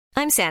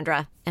I'm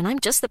Sandra, and I'm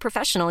just the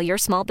professional your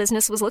small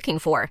business was looking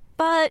for.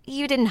 But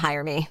you didn't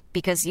hire me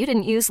because you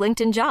didn't use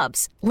LinkedIn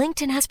Jobs.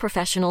 LinkedIn has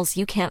professionals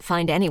you can't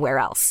find anywhere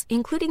else,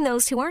 including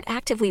those who aren't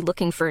actively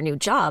looking for a new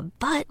job,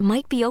 but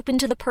might be open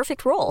to the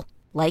perfect role,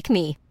 like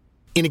me.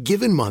 In a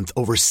given month,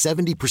 over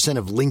 70%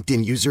 of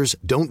LinkedIn users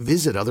don't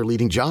visit other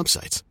leading job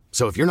sites.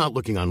 So if you're not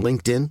looking on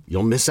LinkedIn,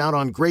 you'll miss out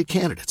on great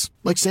candidates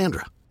like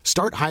Sandra.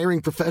 Start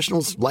hiring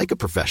professionals like a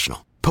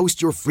professional.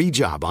 Post your free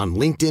job on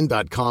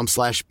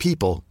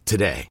linkedin.com/people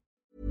today.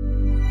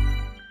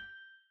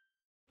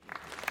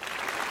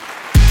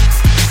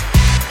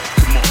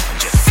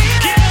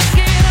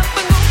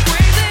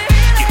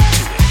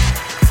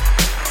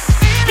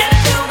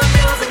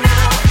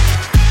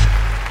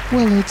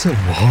 Well, it's a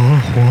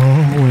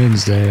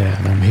Wednesday,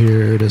 and I'm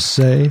here to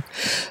say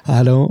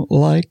I don't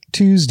like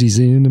Tuesdays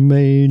in a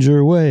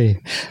major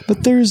way.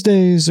 But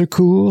Thursdays are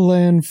cool,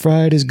 and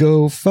Fridays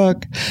go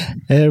fuck.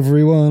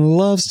 Everyone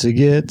loves to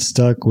get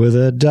stuck with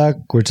a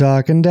duck. We're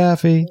talking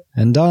Daffy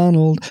and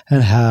Donald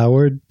and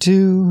Howard,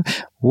 too.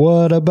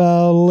 What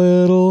about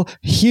little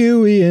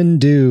Huey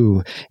and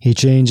Doo? He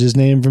changed his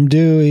name from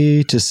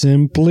Dewey to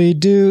simply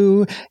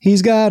Doo.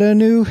 He's got a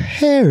new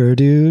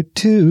hairdo,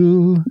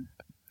 too.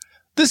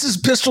 This is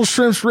Pistol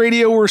Shrimps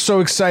Radio. We're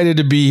so excited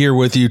to be here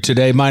with you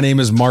today. My name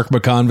is Mark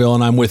McConville,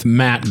 and I'm with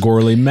Matt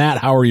Gorley. Matt,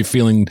 how are you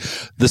feeling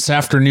this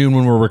afternoon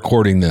when we're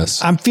recording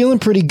this? I'm feeling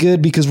pretty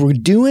good because what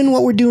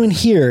we're doing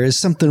here is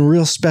something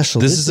real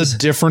special. This is a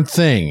different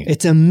thing.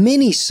 It's a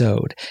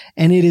mini-sode,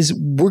 and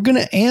we're going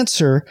to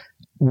answer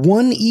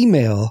one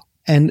email,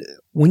 and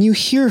when you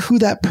hear who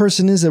that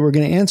person is that we're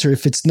going to answer,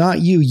 if it's not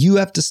you, you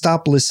have to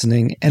stop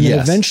listening, and then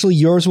eventually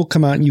yours will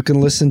come out and you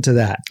can listen to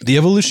that. The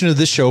evolution of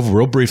this show,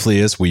 real briefly,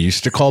 is we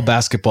used to call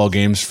basketball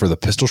games for the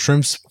Pistol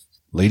Shrimps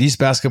ladies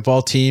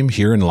basketball team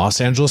here in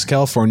Los Angeles,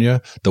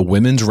 California, the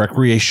Women's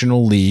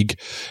Recreational League,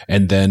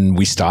 and then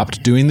we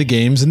stopped doing the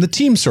games, and the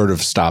team sort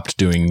of stopped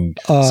doing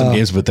some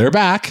games, but they're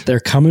back. They're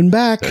coming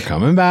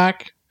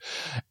back.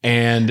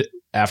 And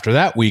after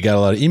that, we got a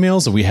lot of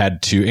emails that we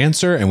had to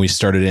answer, and we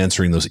started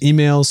answering those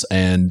emails,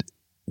 and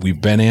we've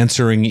been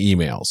answering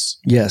emails.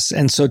 Yes.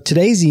 And so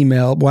today's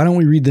email, why don't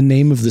we read the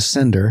name of the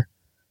sender?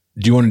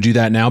 Do you want to do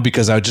that now?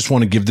 Because I just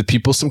want to give the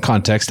people some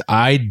context.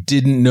 I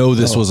didn't know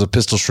this was a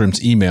Pistol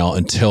Shrimps email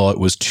until it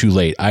was too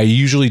late. I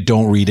usually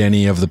don't read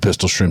any of the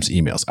Pistol Shrimps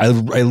emails. I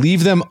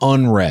leave them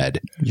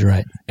unread. You're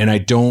right.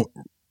 And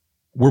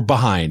we're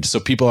behind. So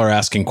people are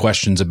asking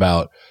questions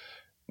about,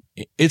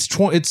 it's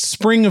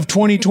spring of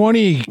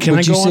 2020. Can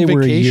I go on vacation? Would you say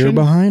we're a year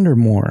behind or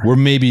more? We're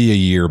maybe a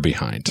year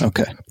behind.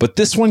 Okay. But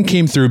this one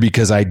came through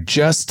because I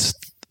just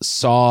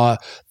saw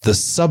the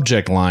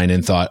subject line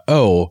and thought,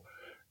 oh,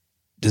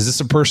 is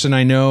this a person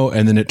I know?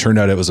 And then it turned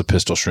out it was a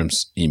Pistol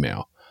Shrimps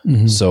email.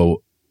 Mm-hmm.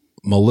 So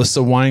Melissa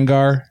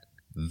Weingar,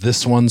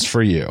 this one's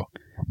for you.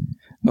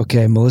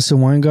 Okay. Melissa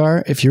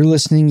Weingar, if you're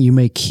listening, you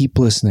may keep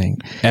listening.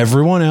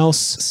 Everyone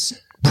else,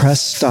 press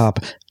stop.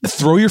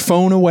 Throw your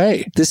phone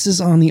away. This is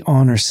on the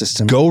honor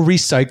system. Go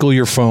recycle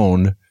your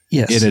phone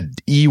in an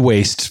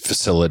e-waste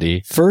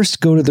facility.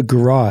 First, go to the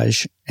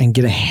garage and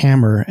get a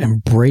hammer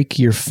and break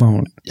your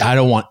phone. I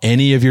don't want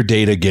any of your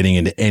data getting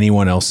into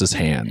anyone else's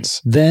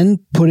hands. Then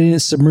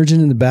submerge it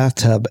in the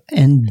bathtub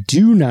and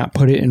do not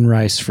put it in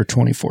rice for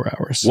 24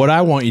 hours. What I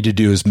want you to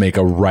do is make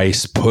a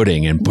rice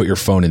pudding and put your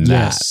phone in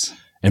that.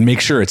 And make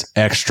sure it's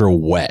extra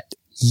wet.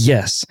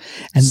 Yes.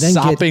 And then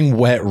sopping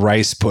wet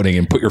rice pudding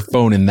and put your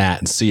phone in that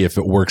and see if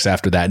it works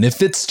after that. And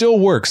if it still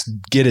works,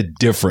 get a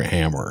different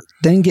hammer.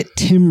 Then get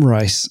Tim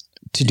Rice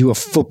to do a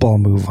football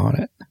move on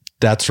it.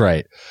 That's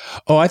right.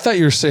 Oh, I thought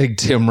you were saying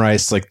Tim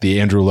Rice, like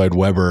the Andrew Lloyd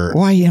Webber.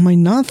 Why am I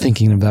not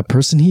thinking of that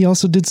person? He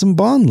also did some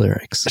Bond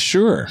lyrics.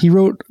 Sure. He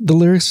wrote the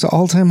lyrics to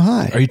All Time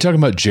High. Are you talking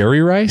about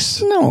Jerry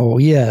Rice? No,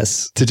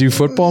 yes. To do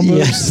football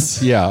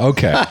moves? Yes. Yeah,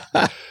 okay.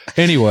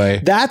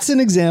 Anyway. That's an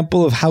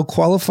example of how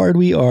qualified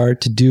we are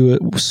to do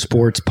a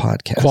sports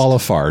podcast.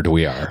 Qualified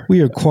we are.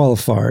 We are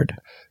qualified.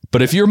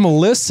 But if you're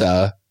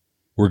Melissa,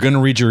 we're going to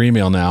read your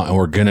email now, and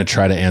we're going to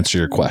try to answer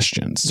your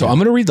questions. So I'm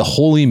going to read the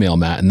whole email,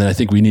 Matt, and then I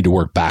think we need to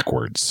work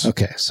backwards.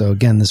 Okay. So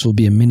again, this will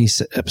be a mini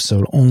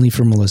episode only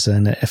for Melissa.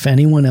 And if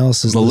anyone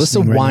else is Melissa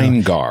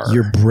Weingar,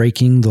 you're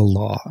breaking the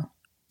law.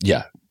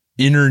 Yeah.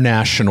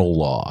 International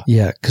law.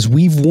 Yeah, because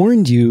we've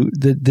warned you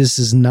that this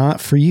is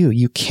not for you.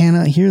 You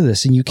cannot hear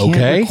this, and you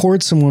can't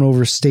record someone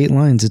over state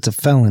lines. It's a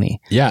felony.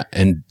 Yeah,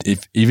 and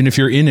even if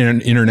you're in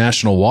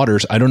international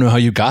waters, I don't know how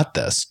you got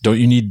this. Don't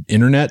you need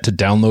internet to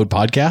download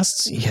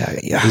podcasts?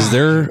 Yeah. Is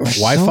there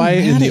Wi-Fi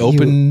in the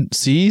open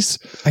seas?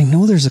 I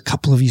know there's a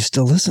couple of you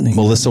still listening.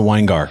 Melissa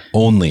Weingar,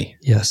 only.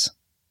 Yes.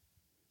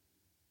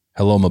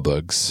 Hello, my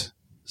bugs.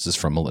 This is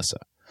from Melissa.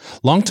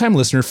 Longtime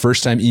listener,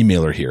 first-time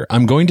emailer here.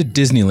 I'm going to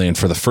Disneyland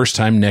for the first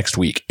time next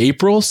week,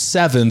 April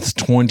 7th,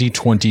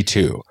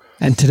 2022.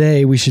 And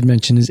today, we should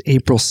mention, is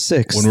April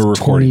 6th, when we're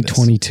recording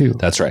 2022.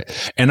 That's right.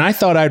 And I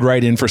thought I'd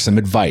write in for some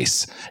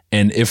advice.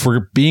 And if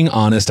we're being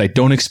honest, I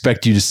don't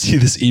expect you to see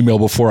this email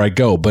before I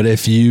go. But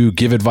if you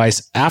give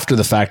advice after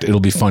the fact, it'll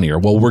be funnier.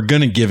 Well, we're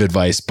going to give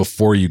advice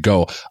before you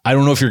go. I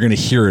don't know if you're going to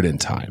hear it in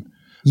time.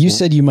 You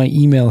said you might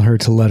email her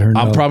to let her know.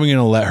 I'm probably going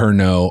to let her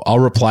know. I'll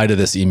reply to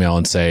this email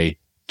and say,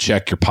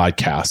 check your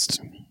podcast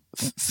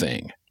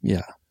thing.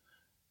 Yeah.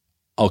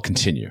 I'll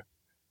continue.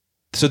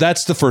 So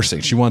that's the first thing.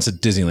 She wants a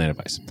Disneyland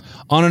advice.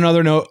 On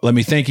another note, let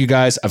me thank you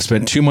guys. I've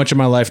spent too much of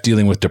my life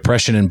dealing with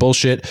depression and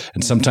bullshit,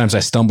 and sometimes I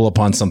stumble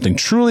upon something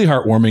truly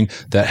heartwarming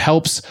that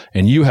helps,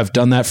 and you have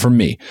done that for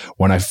me.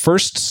 When I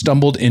first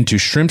stumbled into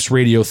Shrimps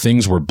Radio,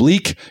 things were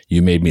bleak.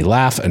 You made me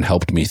laugh and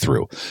helped me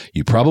through.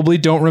 You probably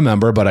don't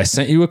remember, but I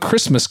sent you a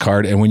Christmas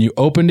card, and when you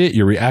opened it,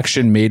 your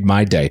reaction made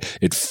my day.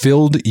 It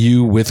filled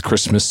you with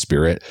Christmas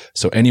spirit.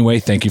 So anyway,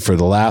 thank you for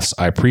the laughs.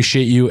 I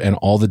appreciate you and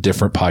all the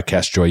different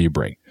podcast joy you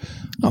bring.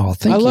 Oh,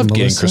 thank you, I love Melissa.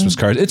 getting Christmas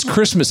cards. It's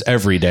Christmas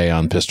every day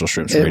on Pistol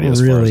Shrimps Radio. It as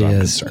far as really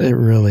I'm is. concerned. It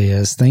really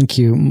is. Thank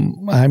you.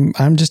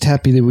 I'm just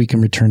happy that we can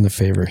return the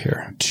favor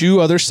here. 2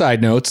 other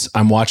side notes.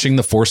 I'm watching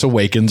The Force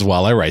Awakens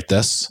while I write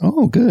this.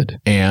 Oh, good.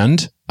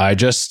 And I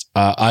just,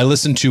 I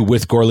listened to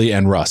With Gorley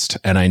and Rust,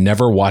 and I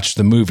never watched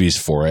the movies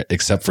for it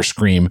except for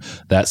Scream.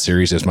 That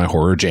series is my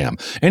horror jam.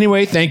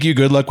 Anyway, thank you.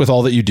 Good luck with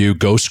all that you do.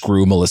 Go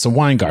screw Melissa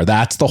Weingart.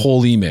 That's the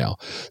whole email.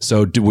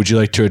 So would you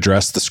like to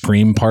address the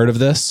Scream part of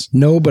this?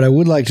 No, but I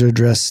would like to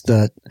address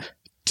the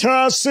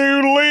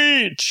Tasu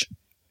Leach.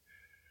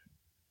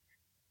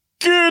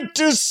 Good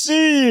to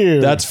see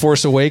you. That's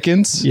Force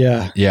Awakens?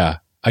 Yeah. Yeah.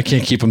 I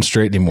can't keep them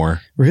straight anymore.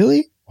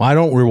 Really? Well, I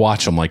don't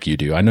rewatch them like you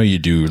do. I know you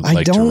do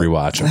like to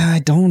rewatch them. I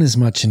don't as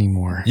much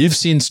anymore. You've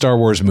seen Star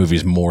Wars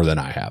movies more than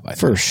I have, I think.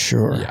 For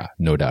sure. Yeah,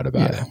 no doubt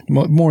about it.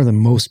 More than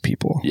most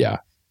people. Yeah.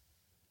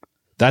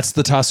 That's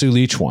the Tasu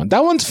Leach one.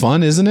 That one's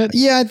fun, isn't it?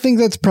 Yeah, I think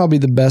that's probably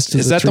the best.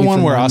 Is that the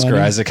one where Oscar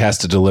Isaac has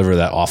to deliver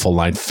that awful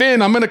line?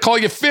 Finn, I'm going to call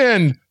you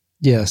Finn.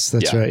 Yes,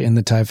 that's right. In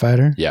the TIE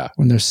Fighter. Yeah.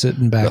 When they're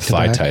sitting back to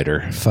back.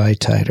 Phi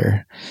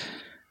Tighter.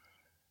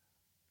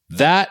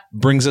 That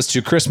brings us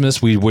to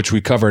Christmas, which we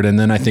covered, and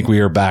then I think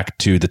we are back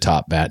to the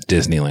top at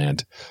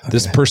Disneyland. Okay.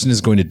 This person is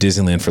going to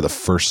Disneyland for the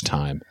first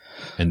time,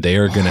 and they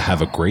are going to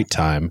have a great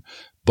time,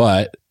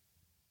 but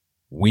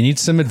we need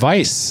some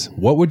advice.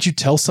 What would you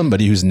tell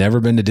somebody who's never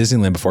been to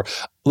Disneyland before?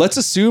 Let's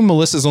assume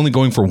Melissa's only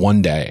going for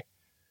one day,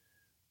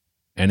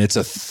 and it's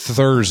a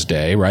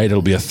Thursday, right?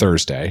 It'll be a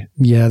Thursday.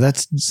 Yeah,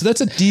 that's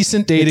a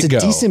decent day to go.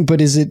 It's decent,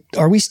 but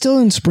are we still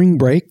in spring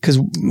break? Because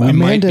we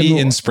might be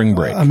in spring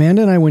break.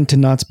 Amanda and I went to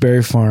Knott's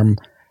Berry Farm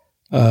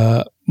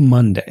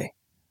Monday,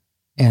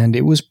 and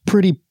it was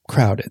pretty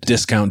crowded.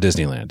 Discount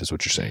Disneyland is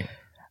what you're saying.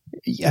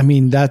 I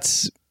mean,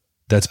 that's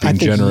being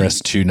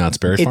generous to Knott's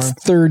Berry Farm. It's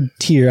third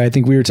tier. I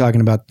think we were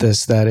talking about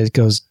this, that it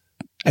goes,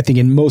 I think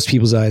in most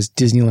people's eyes,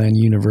 Disneyland,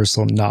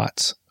 Universal,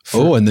 Knott's.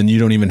 And then you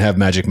don't even have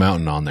Magic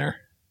Mountain on there.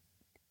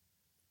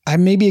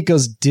 Maybe it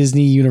goes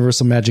Disney,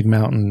 Universal, Magic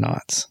Mountain,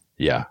 Knott's.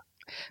 Yeah.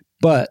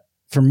 But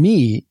for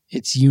me,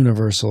 it's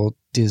Universal,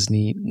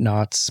 Disney,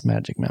 Knott's,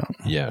 Magic Mountain.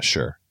 Yeah,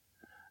 sure.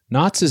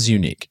 Knott's is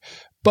unique.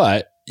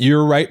 But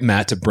you're right,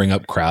 Matt, to bring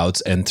up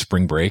crowds and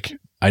spring break.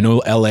 I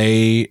know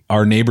LA,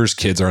 our neighbors'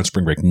 kids are on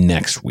spring break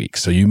next week.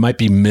 So you might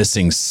be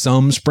missing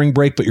some spring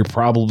break, but you're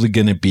probably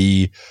going to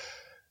be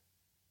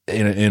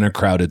in a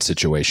crowded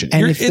situation.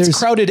 It's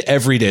crowded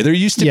every day. There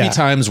used to be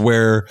times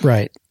where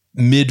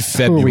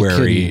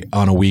mid-February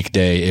on a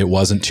weekday, it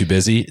wasn't too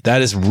busy.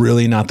 That is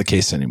really not the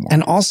case anymore.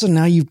 And also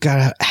now you've got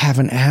to have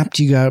an app.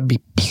 You got to be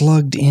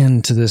plugged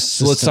into this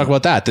system. So let's talk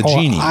about that. The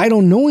Genie. I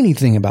don't know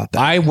anything about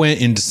that. I went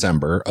in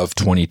December of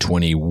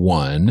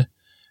 2021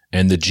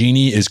 and the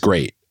Genie is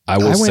great. I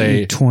went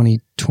in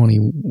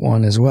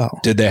 2021 as well.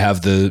 Did they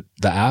have the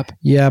app?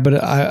 Yeah,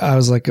 but I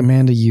was like,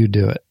 Amanda, you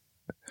do it.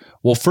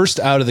 Well, first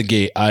out of the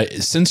gate,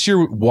 since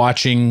you're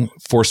watching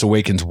Force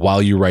Awakens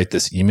while you write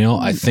this email,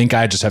 I think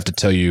I just have to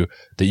tell you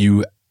that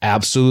you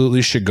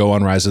absolutely should go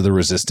on Rise of the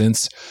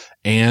Resistance.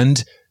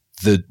 And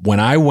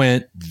when I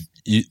went,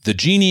 the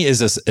Genie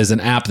is an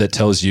app that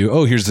tells you,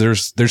 oh,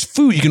 there's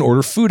food. You can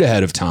order food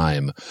ahead of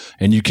time,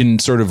 and you can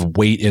sort of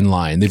wait in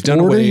line. They've done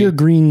order your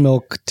green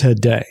milk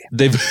today.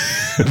 They've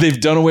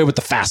done away with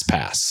the Fast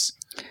Pass.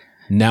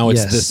 Now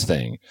it's this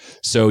thing,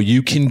 so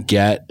you can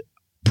get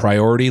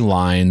priority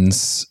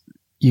lines.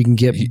 You can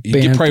get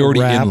priority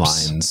wraps. In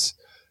lines.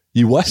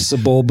 You what?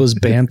 Sebulba's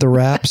Bantha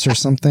wraps or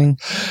something.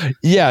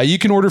 Yeah, you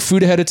can order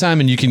food ahead of time,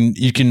 and you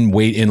can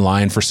wait in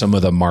line for some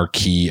of the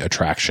marquee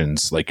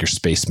attractions like your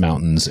Space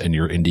Mountains and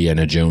your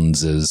Indiana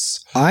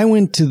Joneses. I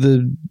went to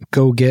the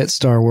Go Get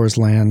Star Wars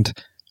Land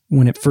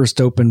when it first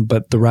opened,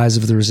 but the Rise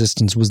of the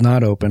Resistance was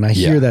not open. I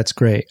hear that's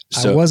great.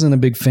 I wasn't a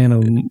big fan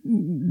of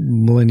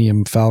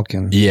Millennium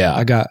Falcon. Yeah,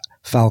 I got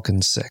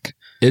Falcon sick.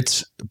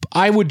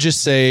 I would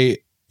just say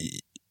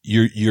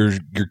you're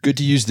good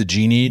to use the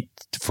Genie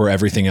for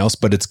everything else,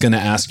 but it's going to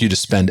ask you to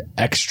spend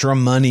extra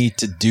money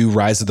to do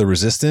Rise of the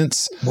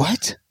Resistance.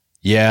 What?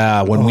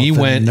 Yeah, when we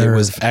went, it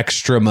was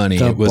extra money.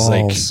 It was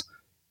like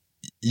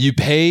you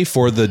pay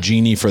for the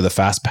Genie for the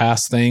Fast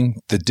Pass thing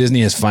that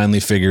Disney has finally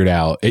figured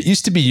out. It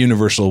used to be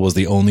Universal was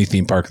the only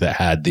theme park that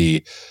had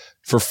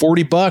for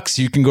 $40,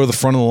 you can go to the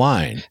front of the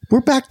line.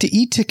 We're back to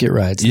e-ticket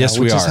rides now, yes,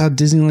 we are. Which is how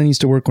Disneyland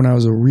used to work when I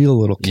was a real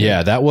little kid.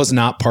 Yeah, that was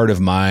not part of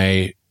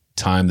my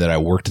time that I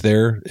worked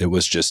there, it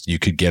was just you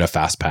could get a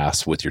fast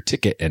pass with your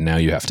ticket, and now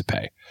you have to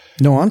pay.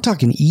 No, I'm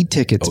talking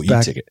e-tickets. Oh,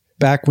 e-ticket.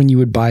 Back when you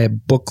would buy a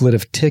booklet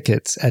of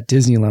tickets at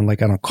Disneyland,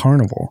 like on a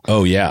carnival.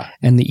 Oh, yeah.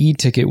 And the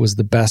e-ticket was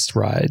the best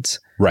rides.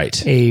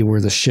 Right. A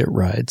were the shit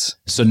rides.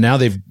 So now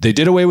they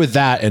did away with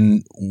that.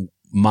 And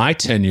my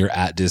tenure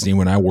at Disney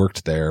when I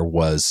worked there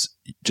was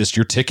just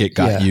your ticket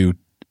got you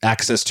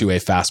access to a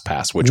fast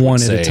pass, which one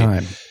would at say, a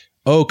time.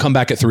 oh, come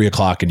back at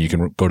 3:00 and you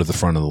can go to the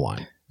front of the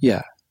line.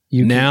 Yeah.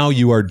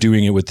 You are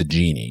doing it with the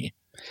Genie.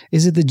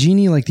 Is it the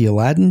Genie like the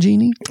Aladdin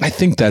Genie? I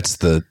think that's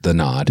the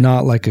nod.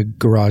 Not like a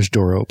garage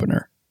door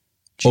opener.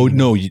 Oh,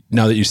 no.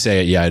 Now that you say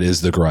it, yeah, it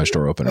is the garage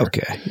door opener.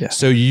 Okay. Yeah.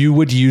 So you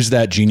would use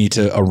that Genie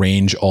to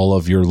arrange all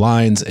of your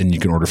lines and you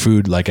can order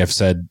food, like I've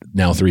said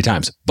now 3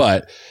 times.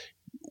 But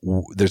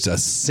there's a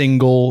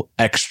single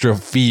extra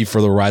fee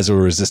for the Rise of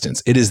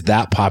Resistance. It is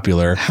that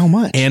popular. How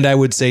much? And I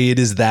would say it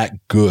is that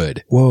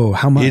good. Whoa.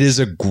 How much? It is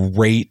a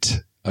great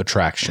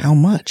attraction. How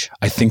much?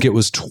 I think it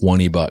was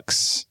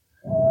 $20.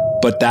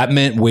 But that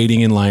meant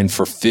waiting in line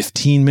for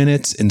 15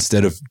 minutes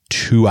instead of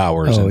 2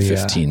 hours and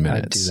 15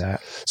 minutes. I'd do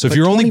that. So if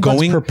you're only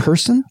going per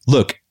person,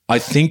 look, I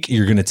think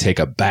you're going to take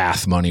a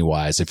bath money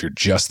wise if you're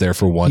just there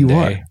for one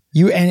day.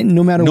 And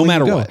no matter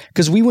what. what,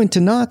 because we went to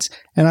Knott's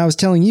and I was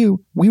telling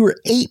you we were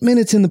 8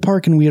 minutes in the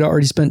park and we had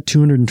already spent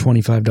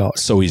 $225.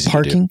 So easy.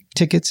 Parking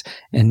tickets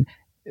and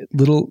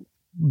little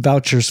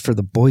vouchers for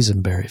the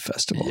Boysenberry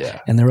Festival. Yeah.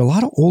 And there were a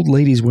lot of old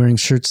ladies wearing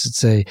shirts that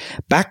say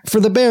 "Back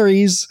for the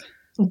Berries."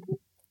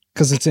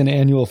 Because it's an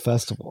annual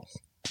festival.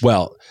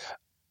 Well,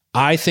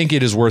 I think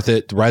it is worth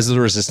it. Rise of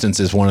the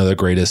Resistance is one of the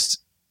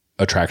greatest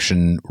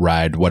attraction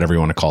ride, whatever you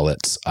want to call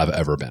it, I've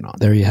ever been on.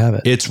 There you have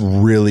it. It's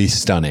really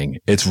stunning.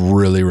 It's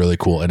really, really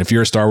cool. And if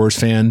you're a Star Wars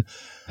fan,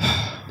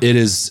 it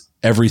is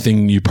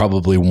everything you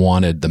probably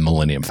wanted the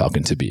Millennium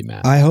Falcon to be,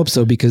 Matt. I hope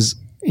so, because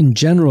in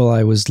general,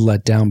 I was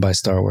let down by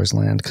Star Wars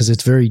Land because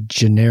it's very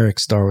generic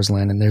Star Wars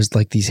Land. And there's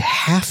like these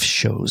half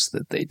shows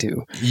that they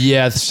do.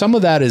 Yeah, some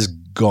of that is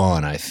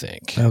gone, I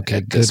think. Okay,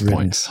 at good this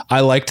riddance. point. I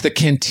liked the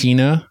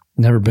Cantina.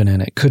 Never been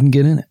in it. Couldn't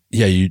get in it.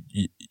 Yeah, you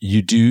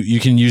do. You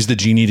can use the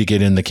Genie to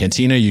get in the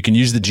Cantina. You can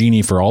use the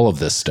Genie for all of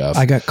this stuff.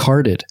 I got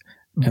carded.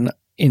 And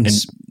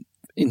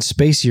in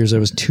space years, I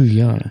was too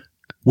young.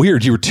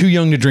 Weird. You were too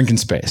young to drink in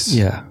space.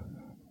 Yeah.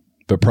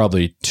 But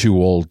probably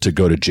too old to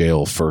go to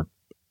jail for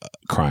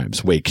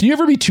crimes. Wait, can you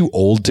ever be too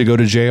old to go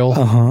to jail?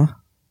 Uh-huh.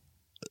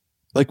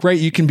 Like, right,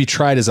 you can be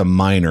tried as a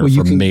minor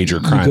for major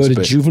crimes. You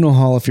go to juvenile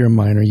hall if you're a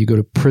minor. You go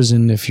to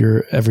prison if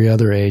you're every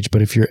other age.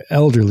 But if you're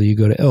elderly, you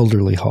go to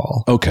elderly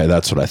hall. Okay,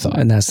 that's what I thought.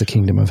 And that's the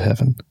kingdom of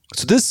heaven.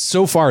 So this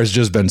so far has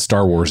just been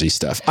Star Wars-y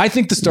stuff. I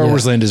think the Star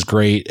Wars Land is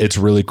great. It's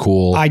really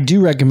cool. I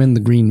do recommend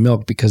the green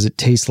milk because it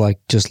tastes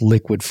like just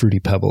liquid Fruity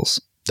Pebbles.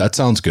 That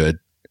sounds good.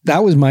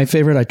 That was my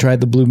favorite. I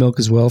tried the blue milk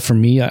as well. For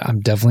me,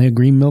 I'm definitely a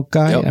green milk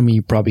guy. Yep. I mean,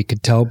 you probably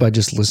could tell by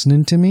just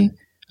listening to me.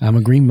 I'm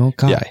a green milk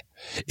guy. Yeah.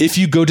 If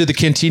you go to the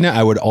Cantina,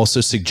 I would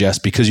also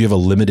suggest, because you have a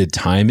limited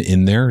time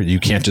in there, you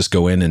can't just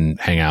go in and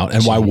hang out.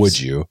 And why would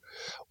you?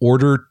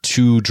 Order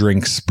 2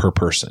 drinks per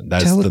person.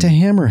 Tell it to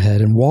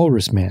Hammerhead and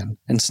Walrus Man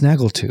and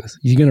Snaggletooth.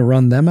 You going to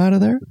run them out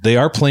of there? They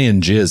are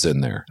playing jizz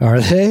in there.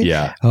 Are they?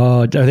 Yeah.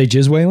 Are they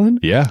jizz whaling?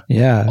 Yeah.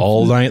 Yeah.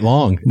 All night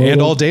long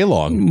and all day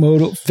long.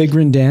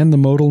 Figrin' Dan, the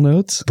modal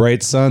notes.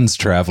 Bright suns,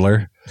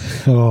 traveler.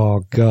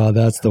 Oh, God,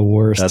 that's the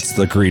worst. That's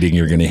the greeting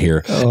you're going to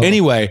hear. Oh.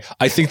 Anyway,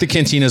 I think the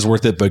Cantina is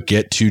worth it, but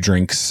get 2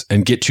 drinks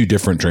and get 2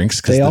 different drinks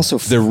because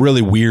they're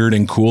really weird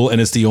and cool. And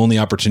it's the only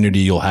opportunity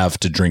you'll have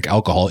to drink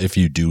alcohol if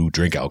you do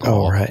drink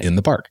alcohol in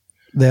the park.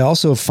 They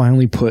also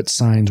finally put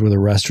signs where the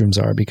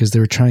restrooms are because they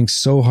were trying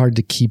so hard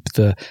to keep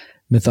the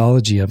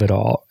mythology of it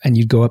all. And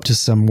you'd go up to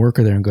some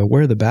worker there and go,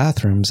 where are the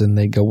bathrooms? And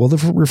they'd go, well,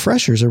 the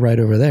refreshers are right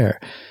over there.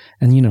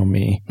 And you know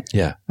me.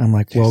 Yeah. I'm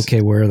like, well,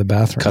 okay, where are the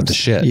bathrooms? Cut the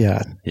shit.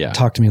 Yeah. Yeah.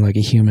 Talk to me like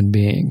a human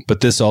being.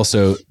 But this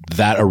also,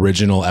 that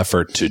original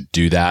effort to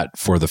do that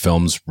for the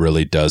films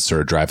really does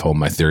sort of drive home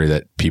my theory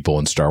that people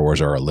in Star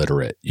Wars are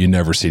illiterate. You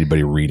never see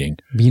anybody reading.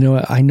 You know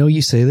what? I know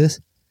you say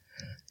this.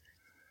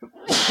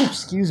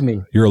 Excuse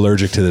me. You're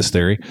allergic to this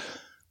theory?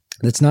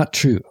 That's not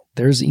true.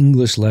 There's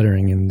English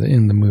lettering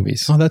in the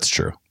movies. Oh, that's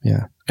true.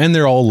 Yeah. And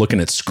they're all looking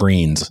at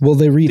screens. Well,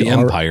 they read the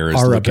Empire is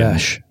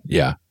Arabesh.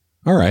 Yeah.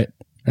 All right.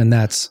 And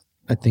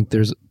I think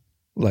there's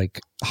like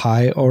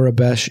high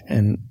Orabesh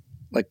and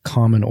like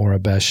common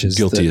Orabesh is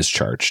guilty as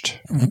charged.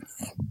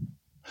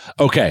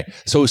 Okay.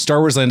 So Star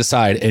Wars Land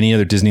aside, any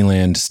other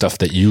Disneyland stuff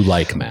that you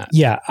like, Matt?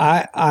 Yeah.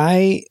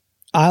 I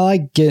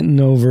like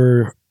getting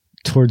over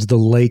towards the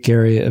lake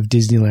area of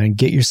Disneyland.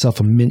 Get yourself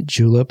a mint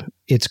julep.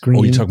 It's green.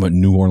 Oh, you're talking about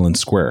New Orleans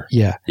Square.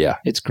 Yeah. Yeah.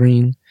 It's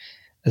green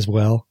as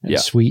well. And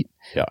sweet.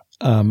 Yeah.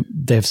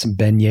 They have some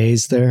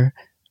beignets there.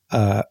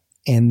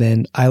 And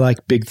then I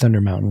like Big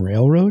Thunder Mountain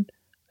Railroad.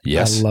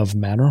 Yes. I love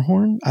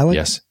Matterhorn. I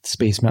like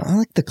Space Mountain. I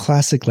like the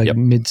classic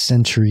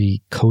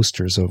mid-century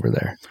coasters over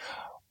there.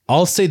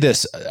 I'll say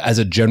this as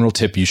a general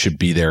tip, you should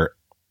be there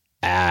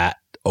at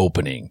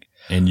opening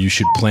and you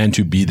should plan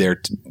to be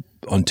there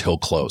until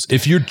close.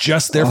 If you're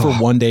just there for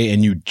one day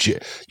and you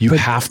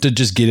have to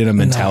just get in a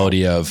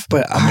mentality of,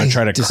 I'm going to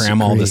try to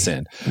cram all this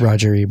in.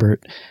 Roger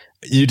Ebert.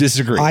 You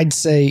disagree? I'd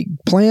say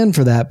plan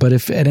for that. But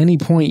if at any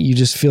point you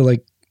just feel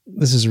like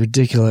this is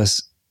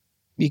ridiculous,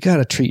 you got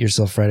to treat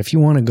yourself right. If you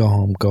want to go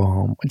home, go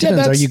home. It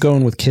depends. Are you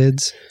going with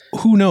kids?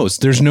 Who knows?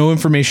 There's no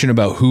information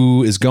about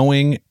who is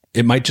going.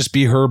 It might just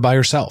be her by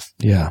herself.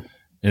 Yeah.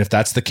 And if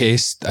that's the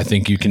case, I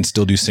think you can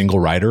still do single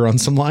rider on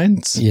some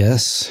lines.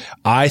 Yes.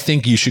 I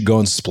think you should go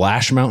on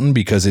Splash Mountain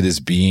because it is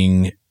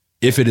being,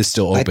 if it is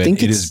still open,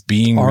 it is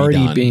being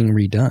already being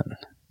redone.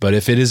 But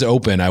if it is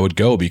open, I would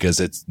go because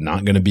it's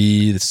not going to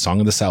be the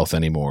Song of the South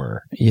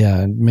anymore.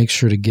 Yeah. Make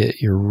sure to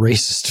get your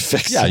racist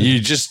fix. Yeah.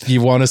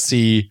 You want to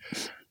see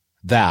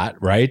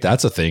that, right?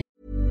 That's a thing.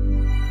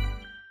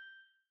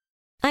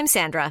 I'm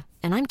Sandra,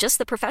 and I'm just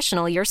the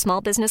professional your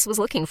small business was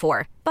looking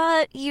for.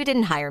 But you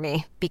didn't hire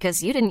me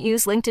because you didn't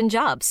use LinkedIn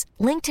Jobs.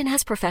 LinkedIn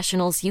has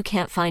professionals you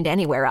can't find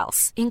anywhere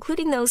else,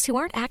 including those who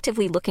aren't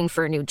actively looking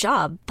for a new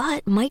job,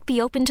 but might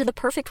be open to the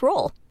perfect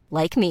role,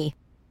 like me.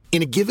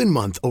 In a given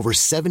month, over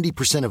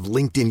 70% of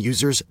LinkedIn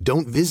users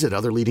don't visit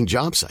other leading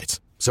job sites.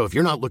 So if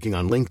you're not looking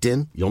on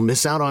LinkedIn, you'll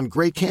miss out on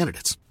great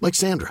candidates like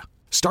Sandra.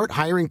 Start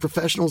hiring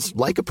professionals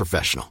like a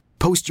professional.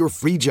 Post your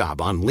free job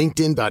on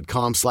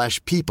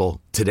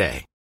linkedin.com/people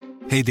today.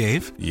 Hey,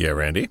 Dave. Yeah,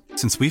 Randy.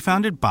 Since we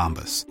founded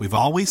Bombas, we've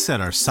always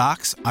said our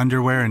socks,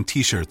 underwear, and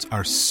T-shirts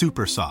are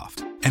super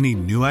soft. Any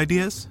new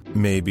ideas?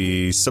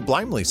 Maybe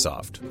sublimely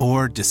soft.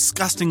 Or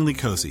disgustingly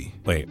cozy.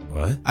 Wait,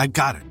 what? I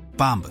got it.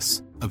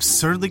 Bombas.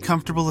 Absurdly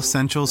comfortable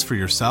essentials for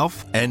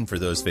yourself and for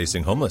those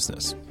facing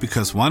homelessness.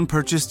 Because one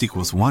purchased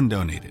equals one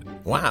donated.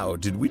 Wow,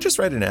 did we just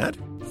write an ad?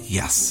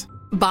 Yes.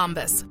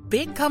 Bombas.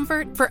 Big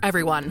comfort for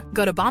everyone.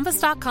 Go to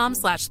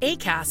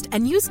bombas.com/ACAST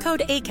and use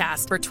code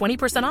ACAST for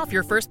 20% off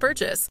your first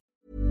purchase.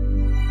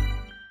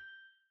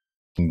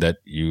 That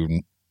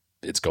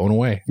it's going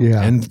away.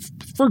 Yeah. And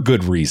for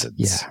good reasons.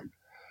 Yeah.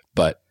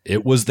 But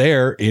it was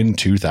there in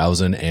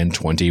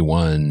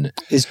 2021.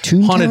 Is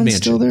Toontown Haunted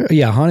Mansion still there?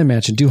 Yeah, Haunted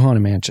Mansion. Do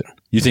Haunted Mansion.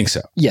 You think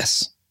so?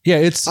 Yes. Yeah,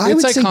 it's I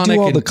would iconic. say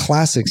do all the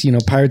classics,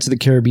 Pirates of the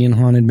Caribbean,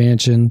 Haunted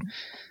Mansion.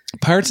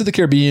 Pirates of the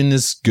Caribbean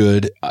is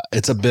good.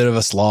 It's a bit of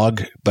a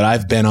slog, but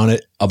I've been on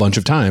it a bunch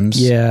of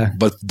times. Yeah.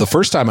 But the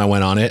first time I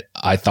went on it,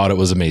 I thought it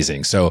was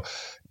amazing. So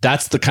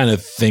that's the kind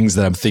of things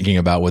that I'm thinking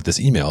about with this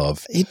email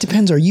of. It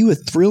depends. Are you a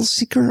thrill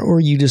seeker or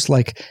are you just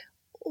like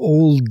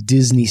old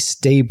Disney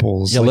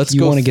staples? Yeah,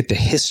 you want to get the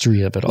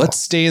history of it all. Let's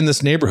stay in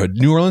this neighborhood.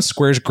 New Orleans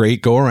Square is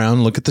great. Go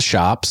around, look at the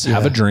shops,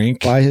 have a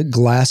drink. Buy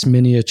glass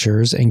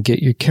miniatures and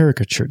get your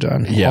caricature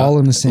done. Yeah. All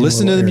in the same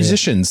Listen to the area.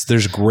 musicians.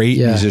 There's great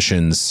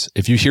musicians.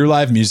 If you hear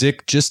live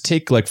music, just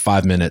take like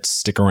 5 minutes,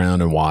 stick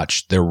around and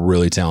watch. They're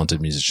really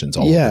talented musicians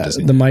all over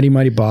Disney. The Mighty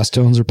Mighty Boss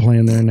Tones are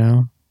playing there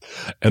now.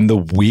 And the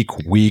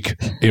weak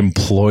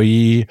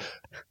employee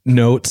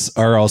notes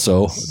are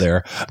also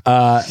there.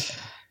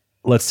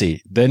 Let's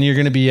see. Then you're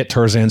going to be at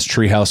Tarzan's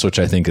Treehouse, which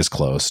I think is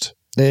closed.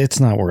 It's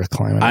not worth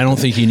climbing. I don't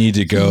think you need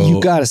to go.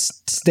 You got to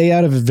stay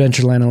out of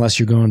Adventureland unless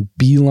you're going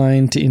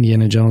beeline to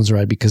Indiana Jones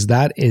ride, because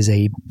that is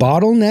a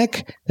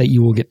bottleneck that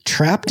you will get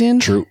trapped in.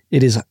 True.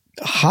 It is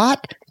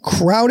hot,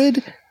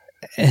 crowded,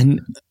 and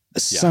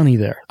sunny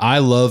there. I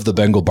love the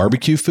Bengal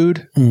barbecue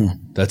food.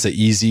 That's an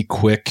easy,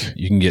 quick.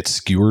 You can get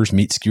skewers,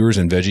 meat skewers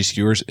and veggie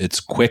skewers. It's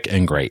quick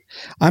and great.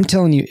 I'm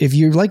telling you, if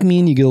you're like me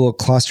and you get a little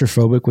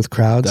claustrophobic with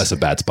crowds, that's a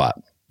bad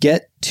spot.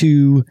 Get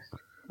to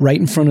right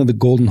in front of the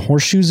Golden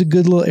Horseshoe is a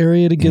good little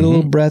area to get a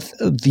little breath.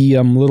 The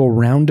little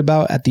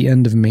roundabout at the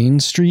end of Main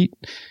Street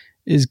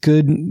is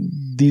good.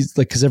 These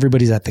because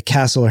everybody's at the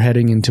castle or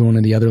heading into one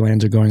of the other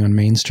lands or going on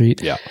Main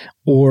Street. Yeah.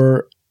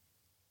 Or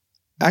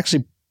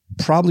actually,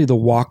 probably the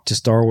walk to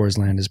Star Wars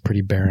Land is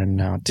pretty barren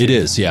now, too. It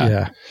is,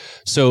 yeah.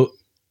 So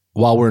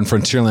while we're in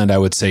Frontierland, I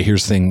would say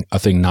here's a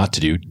thing not to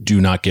do. Do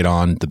not get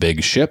on the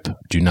big ship.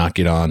 Do not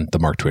get on the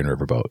Mark Twain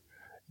riverboat.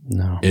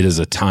 No. It is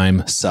a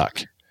time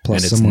suck.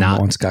 Plus, and someone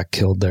once got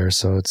killed there,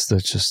 so it's a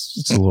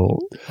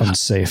little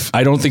unsafe.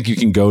 I don't think you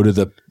can go to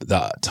the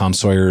Tom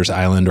Sawyer's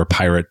Island or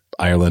Pirate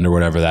Island or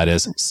whatever that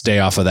is. Stay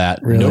off of that.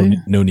 Really?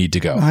 No need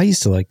to go. I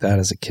used to like that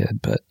as a kid,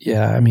 but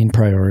yeah, I mean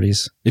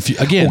priorities. If you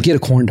get a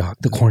corn dog.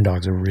 The corn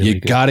dogs are really good.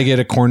 You got to get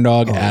a corn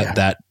dog at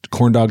that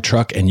corn dog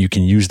truck, and you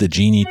can use the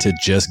genie to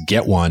just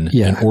get one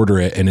and order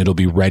it, and it'll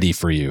be ready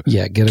for you.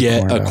 Yeah, get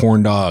a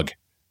corn dog.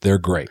 They're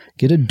great.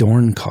 Get a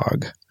Dorn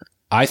cog.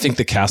 I think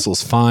the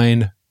castle's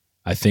fine.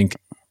 I think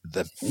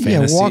the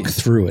fantasy, walk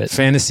through it.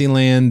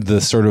 Fantasyland, the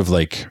sort of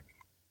like,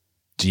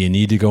 do you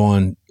need to go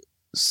on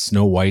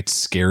Snow White's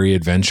Scary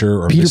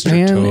Adventure or Peter Mr.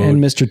 Pan Toad?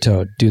 and Mr.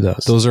 Toad? Do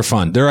those. Those are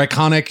fun. They're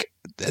iconic.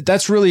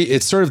 That's really,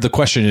 it's sort of the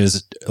question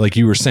is, like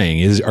you were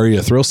saying, are you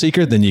a thrill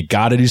seeker? Then you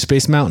got to do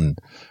Space Mountain.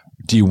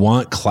 Do you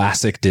want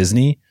classic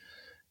Disney?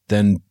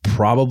 Then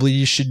probably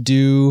you should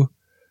do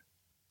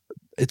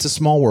It's a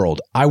Small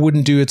World. I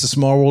wouldn't do It's a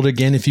Small World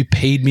again if you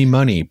paid me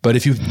money. But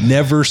if you've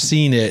never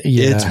seen it,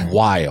 it's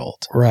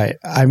wild. Right.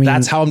 I mean,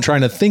 that's how I'm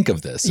trying to think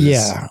of this.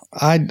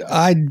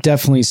 I'd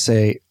definitely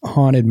say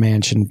Haunted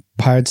Mansion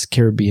Pirates of the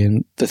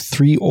Caribbean, the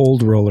 3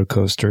 old roller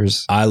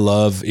coasters. I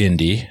love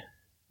Indy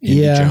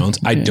Jones.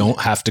 I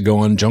don't have to go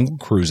on Jungle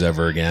Cruise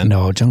ever again.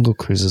 No, Jungle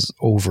Cruise is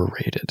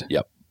overrated.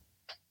 Yep.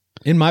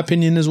 In my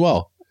opinion as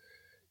well.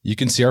 You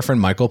can see our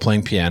friend Michael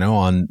playing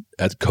piano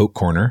at Coke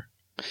Corner.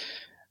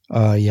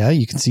 Yeah,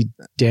 you can see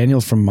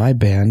Daniel from my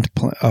band.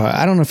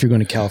 I don't know if you're going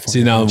to California.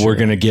 See, now we're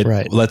going to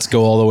right. Let's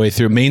go all the way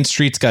through. Main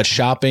Street's got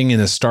shopping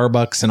and a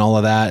Starbucks and all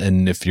of that.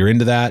 And if you're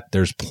into that,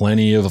 there's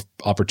plenty of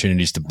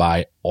opportunities to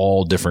buy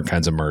all different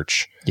kinds of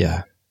merch.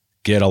 Yeah.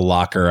 Get a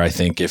locker, I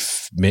think,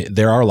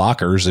 there are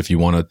lockers if you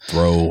want to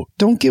throw.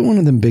 Don't get one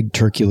of them big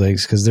turkey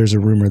legs because there's a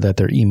rumor that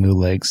they're emu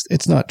legs.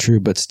 It's not true,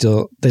 but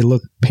still, they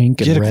look pink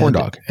and red. Get a corn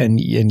dog.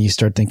 And you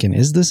start thinking,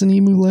 is this an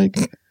emu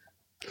leg?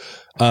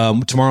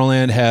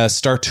 Tomorrowland has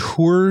Star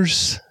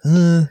Tours.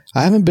 I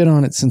haven't been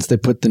on it since they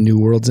put the new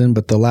worlds in,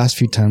 but the last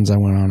few times I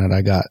went on it,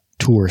 I got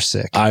tour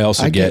sick. I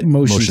also get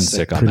motion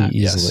sick on that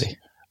easily.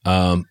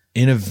 Yes.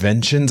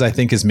 Interventions, I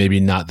think, is maybe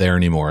not there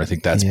anymore. I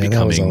think that's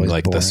becoming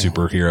like boring. the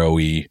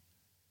superhero-y.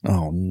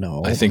 Oh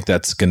no! I think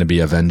that's going to be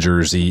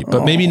Avengers-y,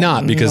 but maybe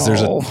not because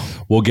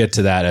we'll get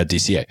to that at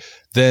DCA.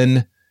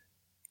 Then,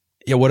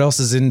 yeah, what else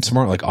is in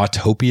tomorrow? Like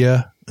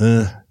Autopia.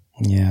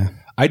 Yeah,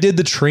 I did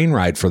the train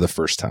ride for the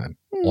first time.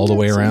 All the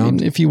way around. I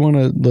mean, if you want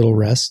a little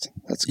rest,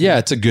 that's good. Yeah,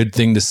 it's a good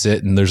thing to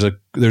sit and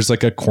there's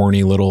like a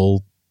corny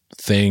little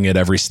thing at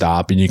every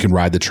stop and you can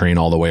ride the train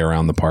all the way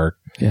around the park.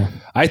 Yeah.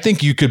 I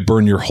think you could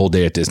burn your whole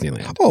day at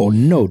Disneyland. Oh,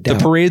 no doubt.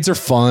 The parades are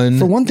fun.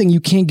 For one thing,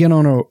 you can't get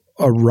on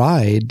a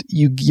ride.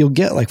 You'll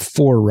get like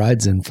 4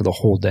 rides in for the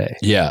whole day.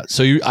 Yeah.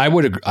 So I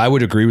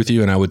would agree with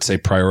you and I would say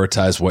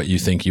prioritize what you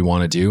think you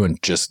want to do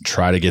and just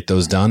try to get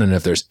those done. And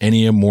if there's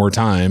any more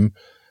time,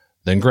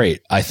 then great.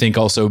 I think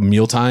also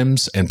meal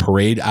times and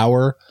parade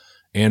hour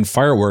and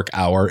firework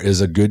hour is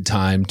a good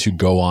time to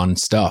go on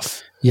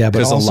stuff. Yeah,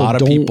 but also a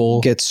lot of people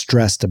get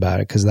stressed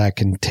about it because that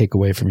can take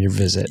away from your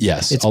visit.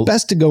 Yes. It's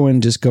best to go in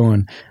just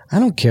going, I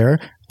don't care.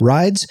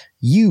 Rides,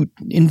 you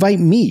invite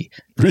me.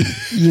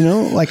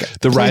 Like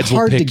the rides will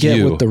hard pick to get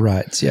you. with the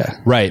rides. Yeah.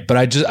 Right.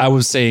 But I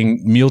was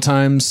saying meal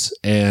times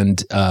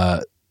and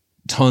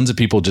tons of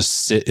people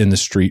just sit in the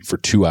street for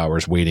 2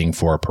 hours waiting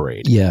for a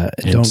parade. Yeah.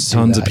 And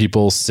tons of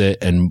people sit.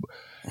 And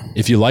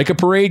if you like a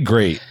parade,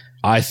 great.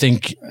 I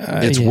think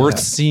it's worth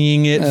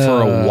seeing it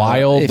for a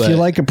while. If you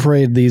like a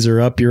parade, these are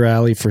up your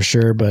alley for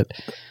sure. But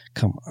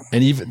come on.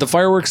 And even the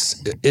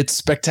fireworks, it's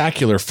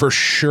spectacular for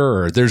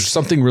sure. There's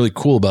something really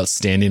cool about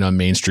standing on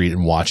Main Street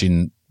and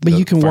watching. But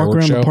you can walk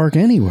around the park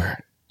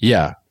anywhere.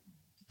 Yeah.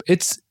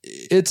 It's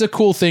a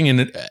cool thing,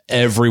 and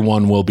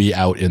everyone will be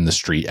out in the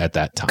street at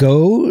that time.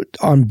 Go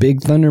on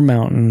Big Thunder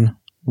Mountain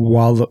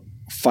while the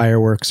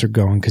fireworks are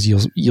going because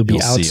you'll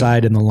be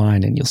outside in the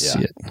line and you'll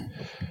see it.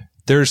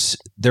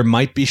 There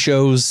might be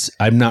shows.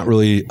 I'm not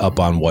really up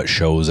on what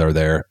shows are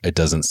there. It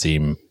doesn't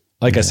seem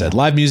like I said,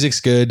 live music's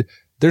good.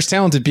 There's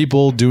talented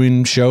people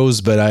doing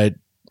shows, but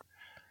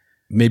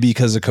maybe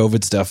because of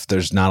COVID stuff,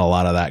 there's not a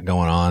lot of that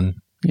going on.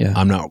 Yeah.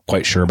 I'm not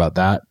quite sure about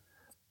that.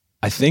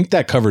 I think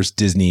that covers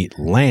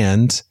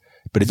Disneyland,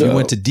 but if you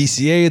went to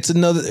DCA, it's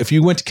another. If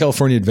you went to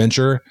California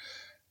Adventure,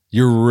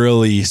 you're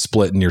really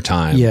splitting your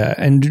time. Yeah,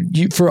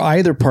 and for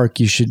either park,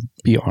 you should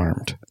be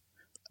armed.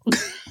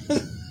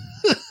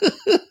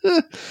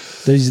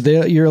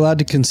 You're allowed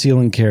to conceal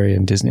and carry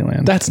in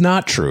Disneyland. That's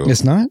not true.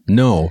 It's not?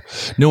 No.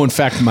 In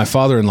fact, my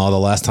father-in-law, the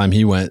last time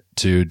he went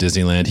to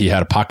Disneyland, he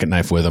had a pocket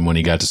knife with him. When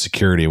he got to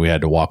security, we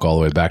had to walk all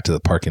the way back to the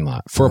parking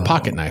lot for a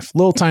pocket knife.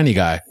 Little tiny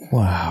guy.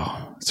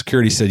 Wow.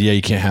 Security said, yeah,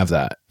 you can't have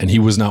that. And he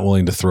was not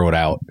willing to throw it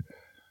out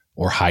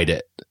or hide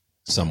it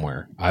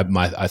somewhere.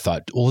 I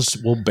thought,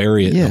 we'll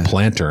bury it in a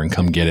planter and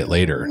come get it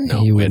later.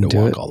 No, we had to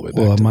walk all the way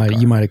back to the car.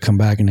 You might have come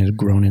back and it had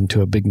grown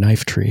into a big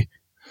knife tree.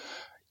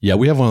 Yeah,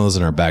 we have one of those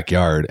in our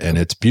backyard, and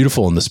it's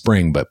beautiful in the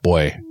spring. But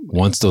boy,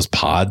 once those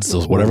pods,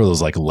 whatever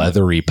those like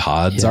leathery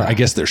pods are, I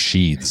guess they're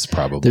sheaths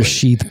probably. They're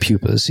sheath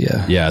pupas,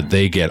 yeah. Yeah,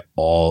 they get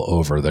all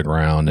over the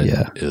ground, and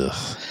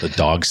the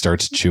dog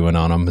starts chewing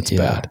on them. It's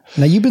bad.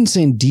 Now, you've been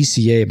saying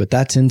DCA, but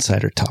that's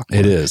insider talk.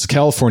 It is.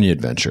 California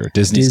Adventure.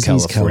 Disney's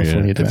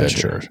California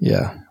Adventure.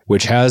 Yeah.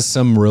 Which has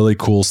some really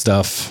cool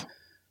stuff.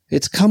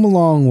 It's come a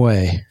long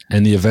way.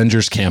 And the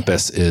Avengers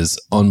campus is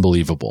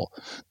unbelievable.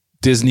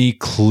 Disney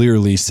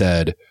clearly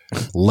said,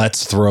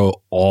 let's throw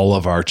all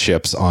of our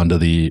chips onto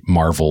the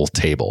Marvel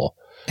table.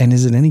 And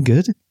is it any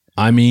good?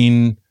 I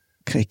mean,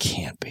 it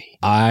can't be.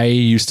 I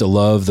used to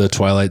love the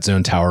Twilight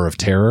Zone Tower of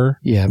Terror.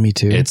 Yeah, me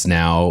too. It's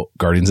now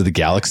Guardians of the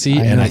Galaxy,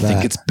 and I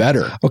think it's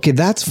better. Okay,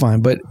 that's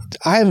fine. But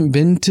I haven't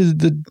been to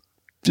the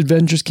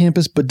Avengers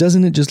campus, but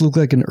doesn't it just look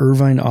like an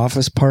Irvine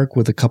office park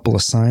with a couple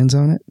of signs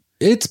on it?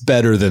 It's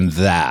better than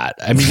that.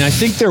 I mean, I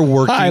think they're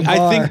working.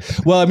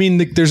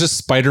 There's a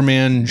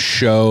Spider-Man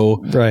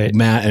show, right,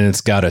 Matt, and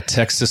it's got a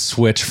Texas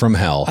switch from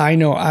hell. I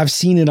know. I've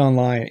seen it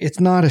online. It's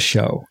not a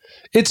show.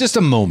 It's just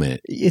a moment.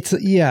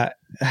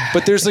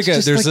 But there's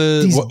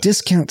these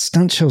discount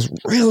stunt shows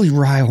really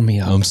rile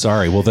me up. I'm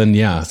sorry. Well, then,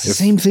 yeah.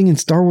 Same thing in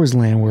Star Wars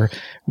Land where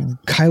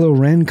Kylo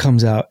Ren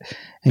comes out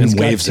and he's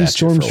got 2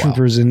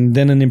 stormtroopers and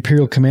then an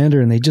Imperial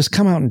commander, and they just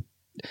come out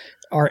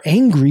are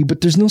angry,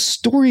 but there's no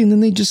story, and then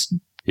they just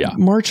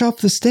march off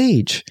the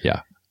stage.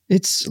 Yeah.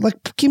 It's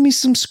like, give me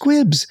some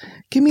squibs.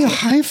 Give me a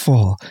high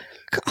fall.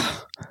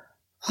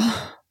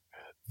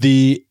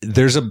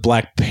 There's a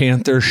Black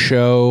Panther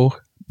show,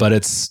 but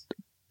it's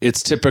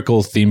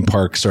typical theme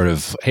park sort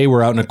of, hey,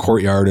 we're out in a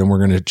courtyard and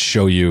we're going to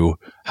show you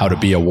how to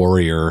be a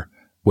warrior,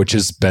 which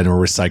has been a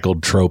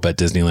recycled trope at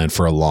Disneyland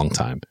for a long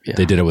time. Yeah.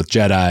 They did it with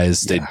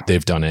Jedis.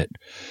 They've done it.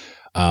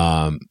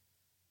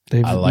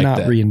 They've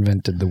not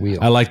reinvented the wheel.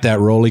 I like that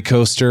roller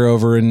coaster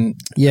over in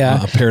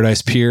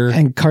Paradise Pier.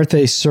 And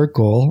Carthay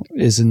Circle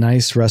is a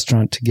nice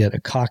restaurant to get a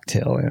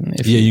cocktail in.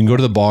 You can go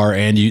to the bar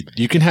and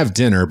you can have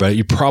dinner, but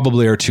you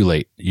probably are too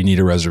late. You need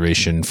a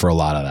reservation for a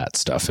lot of that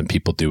stuff, and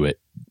people do it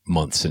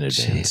months in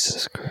advance.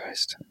 Jesus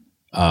Christ.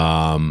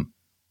 Soaring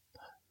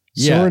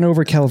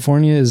over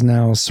California is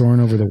now soaring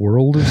over the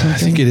world or something? I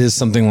think it is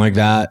something like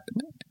that.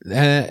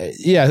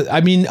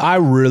 I mean, I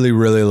really,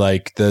 really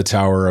like the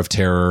Tower of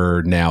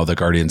Terror now, the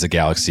Guardians of the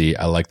Galaxy.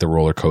 I like the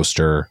roller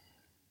coaster.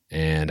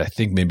 And I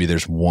think maybe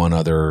there's one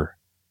other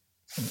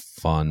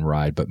fun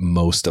ride, but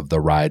most of the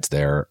rides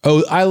there.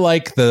 Oh, I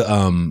like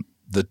the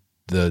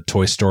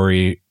Toy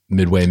Story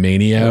Midway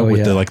Mania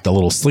with the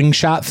little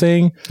slingshot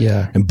thing.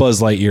 Yeah. And Buzz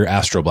Lightyear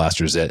Astro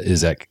Blasters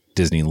is at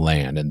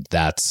Disneyland. And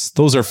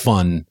those are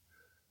fun.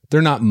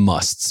 They're not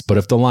musts, but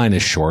if the line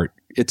is short,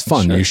 it's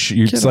fun.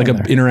 Sure. It's like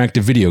an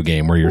interactive video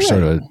game where you're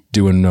sort of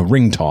doing a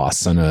ring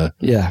toss and a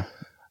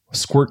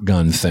squirt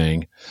gun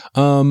thing.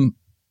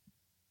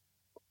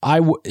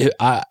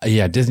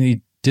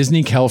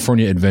 Disney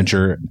California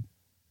Adventure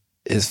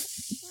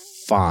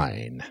is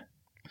fine.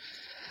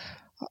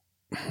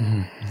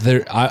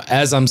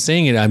 As I'm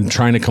saying it, I'm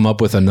trying to come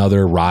up with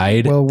another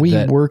ride. Well,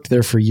 we worked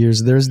there for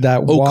years. There's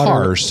that water.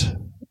 Cars.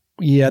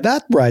 Yeah,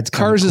 that ride's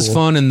Cars cool. is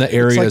fun and the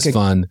area is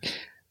fun.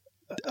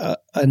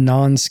 A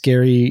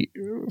non-scary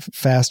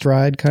fast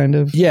ride kind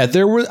of. Yeah,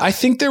 I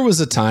think there was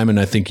a time, and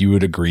I think you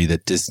would agree,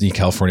 that Disney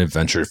California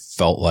Adventure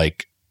felt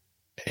like,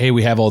 hey, they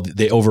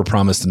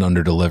overpromised and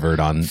underdelivered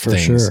on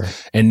things. Sure.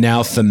 And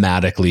now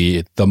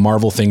thematically, the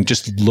Marvel thing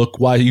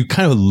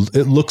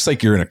it looks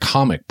like you're in a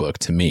comic book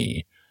to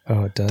me.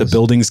 Oh, it does. The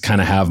buildings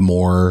kind of have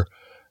more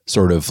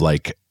sort of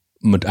like,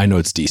 I know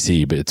it's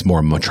DC, but it's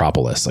more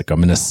metropolis. Like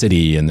I'm in a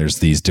city and there's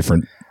these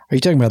different. Are you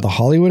talking about the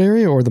Hollywood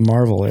area or the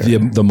Marvel area?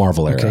 The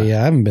Marvel area. Okay,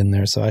 yeah, I haven't been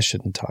there, so I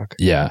shouldn't talk.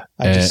 Yeah.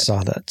 I just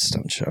saw that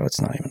stunt show. It's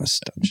not even a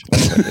stunt show.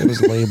 It was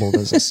labeled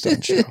as a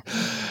stunt show.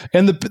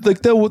 And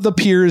the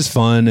pier is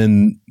fun,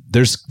 and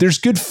there's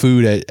good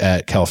food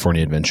at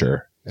California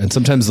Adventure. And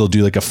sometimes they'll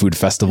do like a food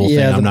festival thing.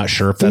 I'm not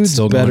sure if that's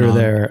still going on. Better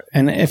there.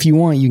 And if you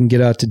want, you can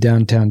get out to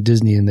downtown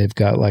Disney, and they've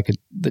got like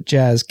the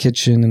Jazz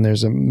Kitchen, and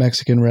there's a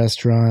Mexican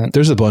restaurant.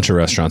 There's a bunch of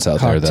restaurants out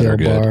there that are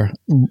good.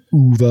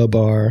 Uva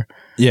Bar.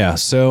 Yeah.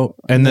 So,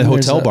 and the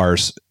hotel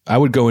bars, I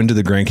would go into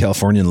the Grand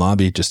Californian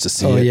lobby just to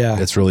see it. Yeah.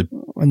 It's really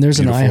And there's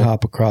beautiful. an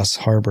IHOP across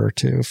harbor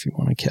too, if you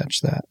want to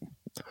catch that.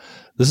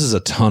 This is a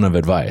ton of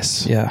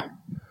advice. Yeah.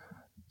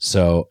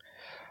 So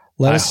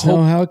let us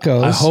know how it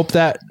goes. I hope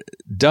that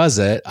does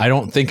it. I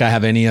don't think I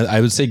have any. I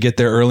would say get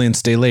there early and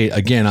stay late.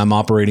 Again, I'm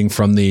operating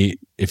from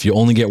if you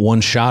only get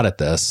one shot at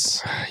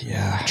this,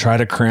 try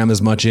to cram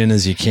as much in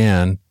as you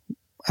can.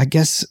 I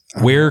guess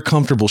wear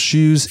comfortable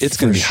shoes. It's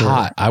going to be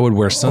hot. I would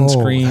wear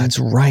sunscreen. Oh, that's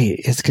right.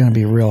 It's going to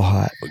be real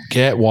hot.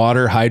 Get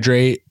water,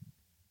 hydrate.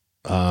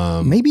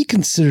 Maybe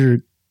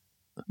consider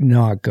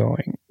not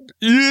going.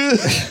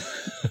 Use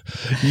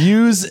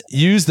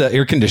the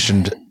air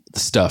conditioned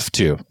stuff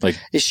too. Like,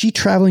 is she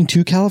traveling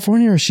to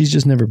California, or she's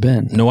just never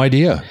been? No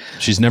idea.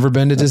 She's never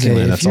been to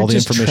Disneyland. That's all the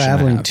information.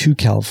 Traveling to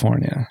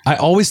California. I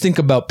always think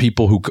about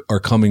people who are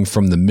coming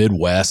from the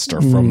Midwest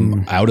or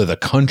from out of the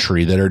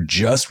country that are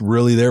just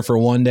really there for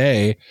one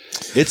day.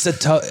 It's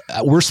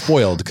we're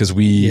spoiled because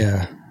we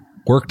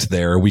worked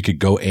there. We could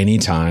go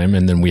anytime,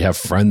 and then we have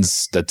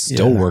friends that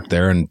still work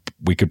there, and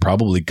we could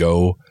probably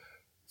go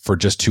for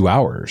just 2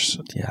 hours.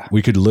 Yeah.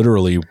 We could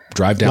literally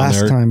drive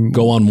down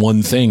go on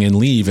one thing and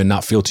leave and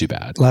not feel too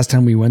bad. Last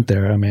time we went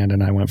there, Amanda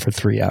and I went for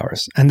 3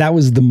 hours, and that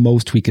was the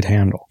most we could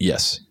handle.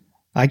 Yes.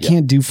 I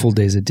can't do full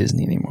days at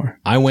Disney anymore.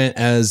 I went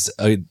as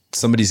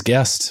somebody's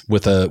guest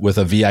with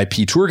a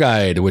VIP tour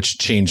guide, which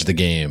changed the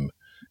game,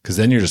 because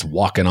then you're just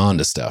walking on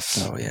to stuff.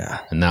 Oh,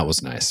 yeah. And that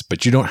was nice.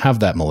 But you don't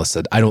have that,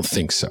 Melissa. I don't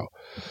think so.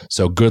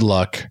 So good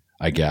luck,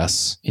 I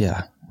guess.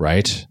 Yeah.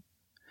 Right?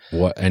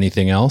 What?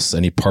 Anything else?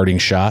 Any parting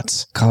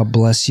shots? God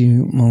bless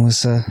you,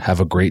 Melissa. Have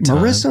a great time.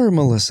 Marissa or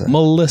Melissa?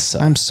 Melissa.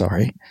 I'm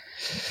sorry.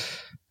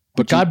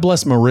 But God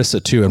bless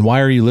Marissa, too. And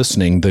why are you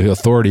listening? The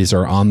authorities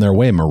are on their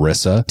way,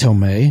 Marissa.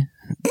 Tomei.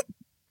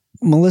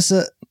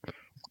 Melissa,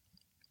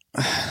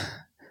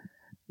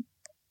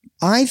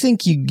 I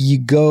think you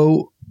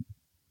go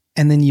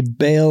and then you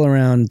bail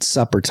around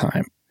supper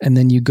time. And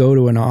then you go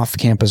to an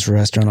off-campus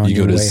restaurant on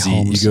your way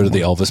home. You go to the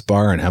Elvis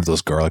bar and have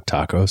those garlic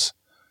tacos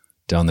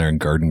down there in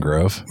Garden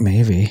Grove.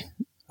 Maybe.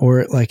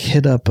 Or like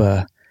hit up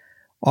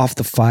off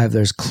the 5,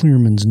 there's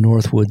Clearman's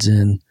Northwoods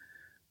Inn.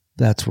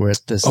 That's where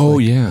it's this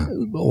yeah.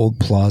 old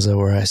plaza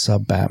where I saw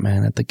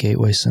Batman at the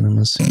Gateway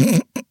Cinemas.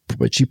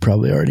 But you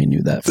probably already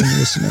knew that from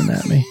listening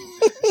at me.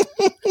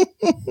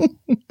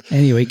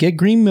 Anyway, get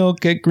green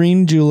milk, get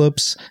green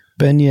juleps,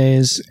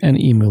 beignets,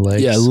 and emu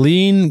legs. Yeah,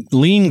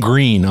 lean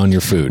green on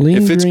your food. Lean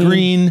if it's green.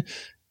 green,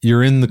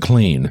 you're in the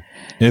clean.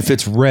 If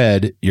it's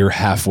red, you're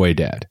halfway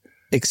dead.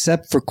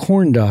 Except for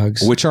corn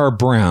dogs. Which are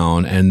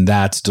brown, and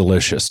that's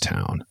delicious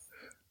town.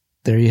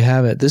 There you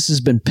have it. This has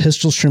been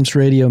Pistol Shrimps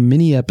Radio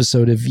mini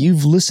episode. If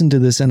you've listened to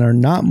this and are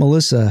not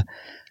Melissa,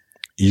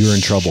 you're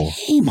in trouble.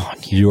 Shame on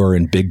you. You are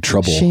in big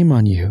trouble. Shame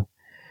on you.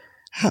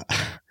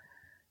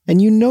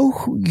 And you know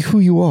who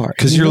you are.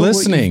 Because you're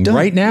listening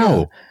right now.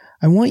 Yeah.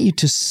 I want you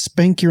to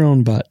spank your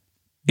own butt.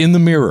 In the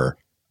mirror.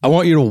 I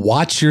want you to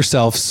watch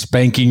yourself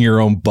spanking your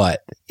own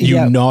butt.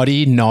 You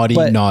naughty in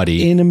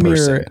a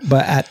mirror, person.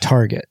 but at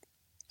Target.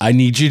 I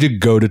need you to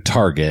go to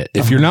Target.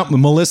 If you're not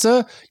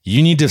Melissa,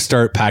 you need to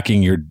start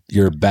packing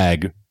your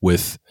bag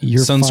with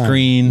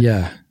sunscreen. Fine.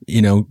 Yeah.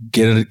 You know,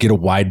 get a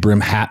wide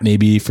brim hat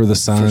maybe for the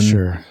sun. For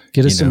sure.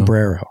 Get a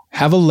sombrero.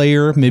 Have a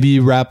layer. Maybe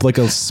you wrap like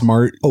a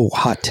smart. Oh,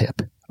 hot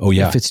tip. Oh,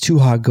 yeah. If it's too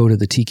hot, go to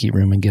the tiki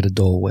room and get a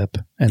Dole Whip.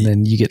 And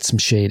then you get some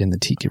shade in the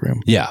tiki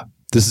room. Yeah.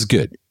 This is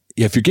good.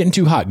 If you're getting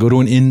too hot, go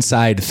to an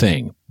inside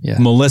thing. Yeah.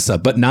 Melissa,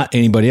 but not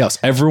anybody else.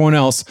 Everyone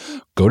else,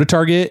 go to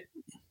Target.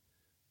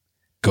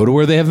 Go to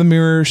where they have the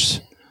mirrors.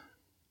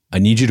 I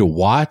need you to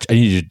watch. I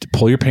need you to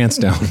pull your pants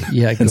down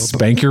and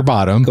spank your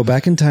bottom. Go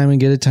back in time and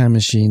get a time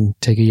machine.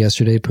 Take a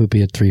yesterday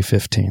poopy at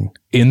 3:15.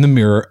 In the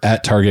mirror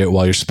at Target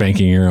while you're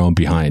spanking your own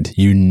behind.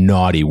 You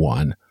naughty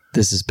one.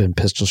 This has been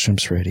Pistol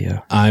Shrimps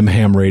Radio. I'm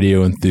ham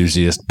radio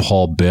enthusiast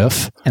Paul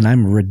Biff. And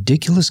I'm a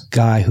ridiculous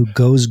guy who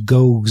goes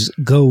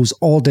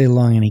all day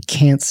long and he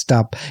can't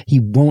stop. He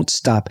won't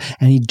stop.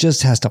 And he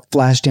just has to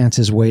flash dance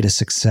his way to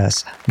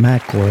success.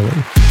 Matt Gorley.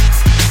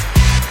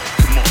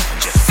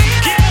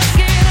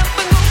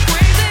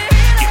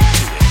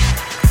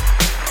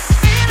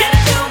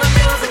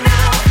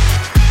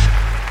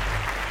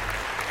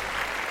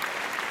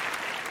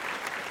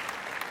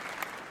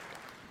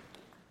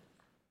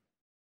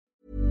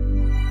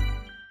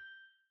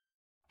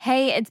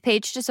 Hey, it's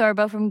Paige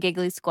DeSorbo from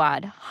Giggly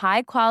Squad.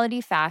 High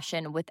quality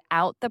fashion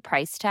without the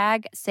price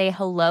tag. Say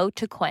hello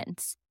to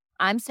Quince.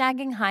 I'm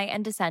snagging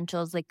high-end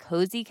essentials like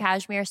cozy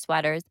cashmere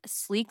sweaters,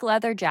 sleek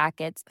leather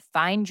jackets,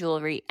 fine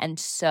jewelry, and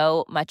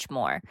so much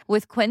more.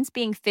 With Quince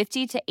being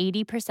 50 to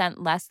 80%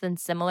 less than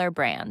similar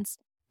brands.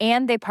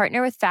 And they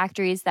partner with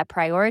factories that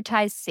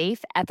prioritize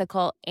safe,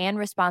 ethical, and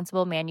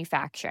responsible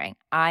manufacturing.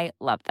 I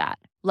love that.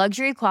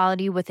 Luxury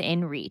quality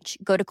within reach.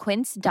 Go to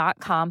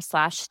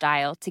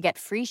quince.com/style to get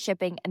free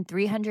shipping and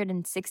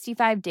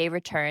 365-day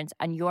returns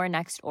on your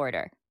next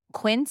order.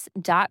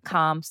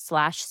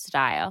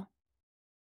 Quince.com/style.